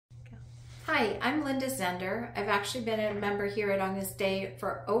Hi, I'm Linda Zehnder. I've actually been a member here at Agnus Dei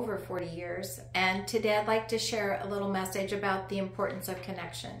for over 40 years, and today I'd like to share a little message about the importance of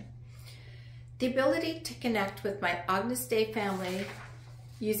connection. The ability to connect with my Agnus Dei family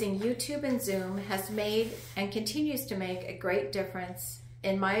using YouTube and Zoom has made and continues to make a great difference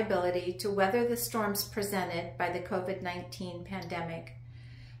in my ability to weather the storms presented by the COVID-19 pandemic.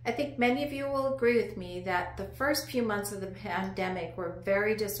 I think many of you will agree with me that the first few months of the pandemic were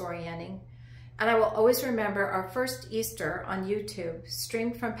very disorienting, and I will always remember our first Easter on YouTube,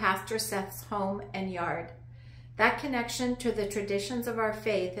 streamed from Pastor Seth's home and yard. That connection to the traditions of our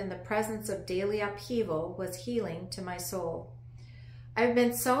faith in the presence of daily upheaval was healing to my soul. I've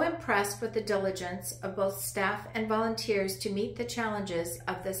been so impressed with the diligence of both staff and volunteers to meet the challenges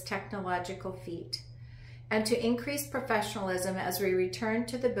of this technological feat, and to increase professionalism as we return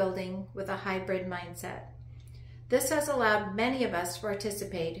to the building with a hybrid mindset. This has allowed many of us to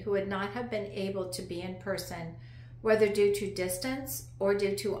participate who would not have been able to be in person, whether due to distance or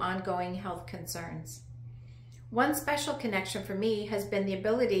due to ongoing health concerns. One special connection for me has been the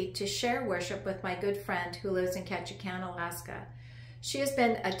ability to share worship with my good friend who lives in Ketchikan, Alaska. She has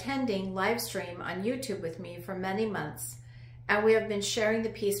been attending live stream on YouTube with me for many months, and we have been sharing the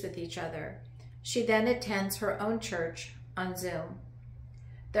peace with each other. She then attends her own church on Zoom.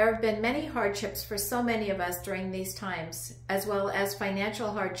 There have been many hardships for so many of us during these times, as well as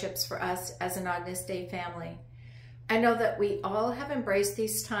financial hardships for us as an Agnus Dei family. I know that we all have embraced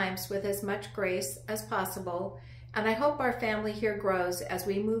these times with as much grace as possible, and I hope our family here grows as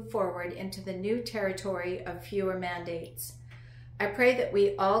we move forward into the new territory of fewer mandates. I pray that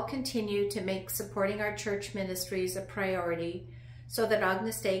we all continue to make supporting our church ministries a priority so that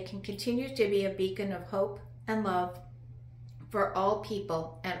Agnus Dei can continue to be a beacon of hope and love for all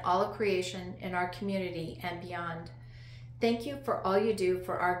people and all of creation in our community and beyond. Thank you for all you do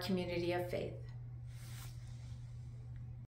for our community of faith.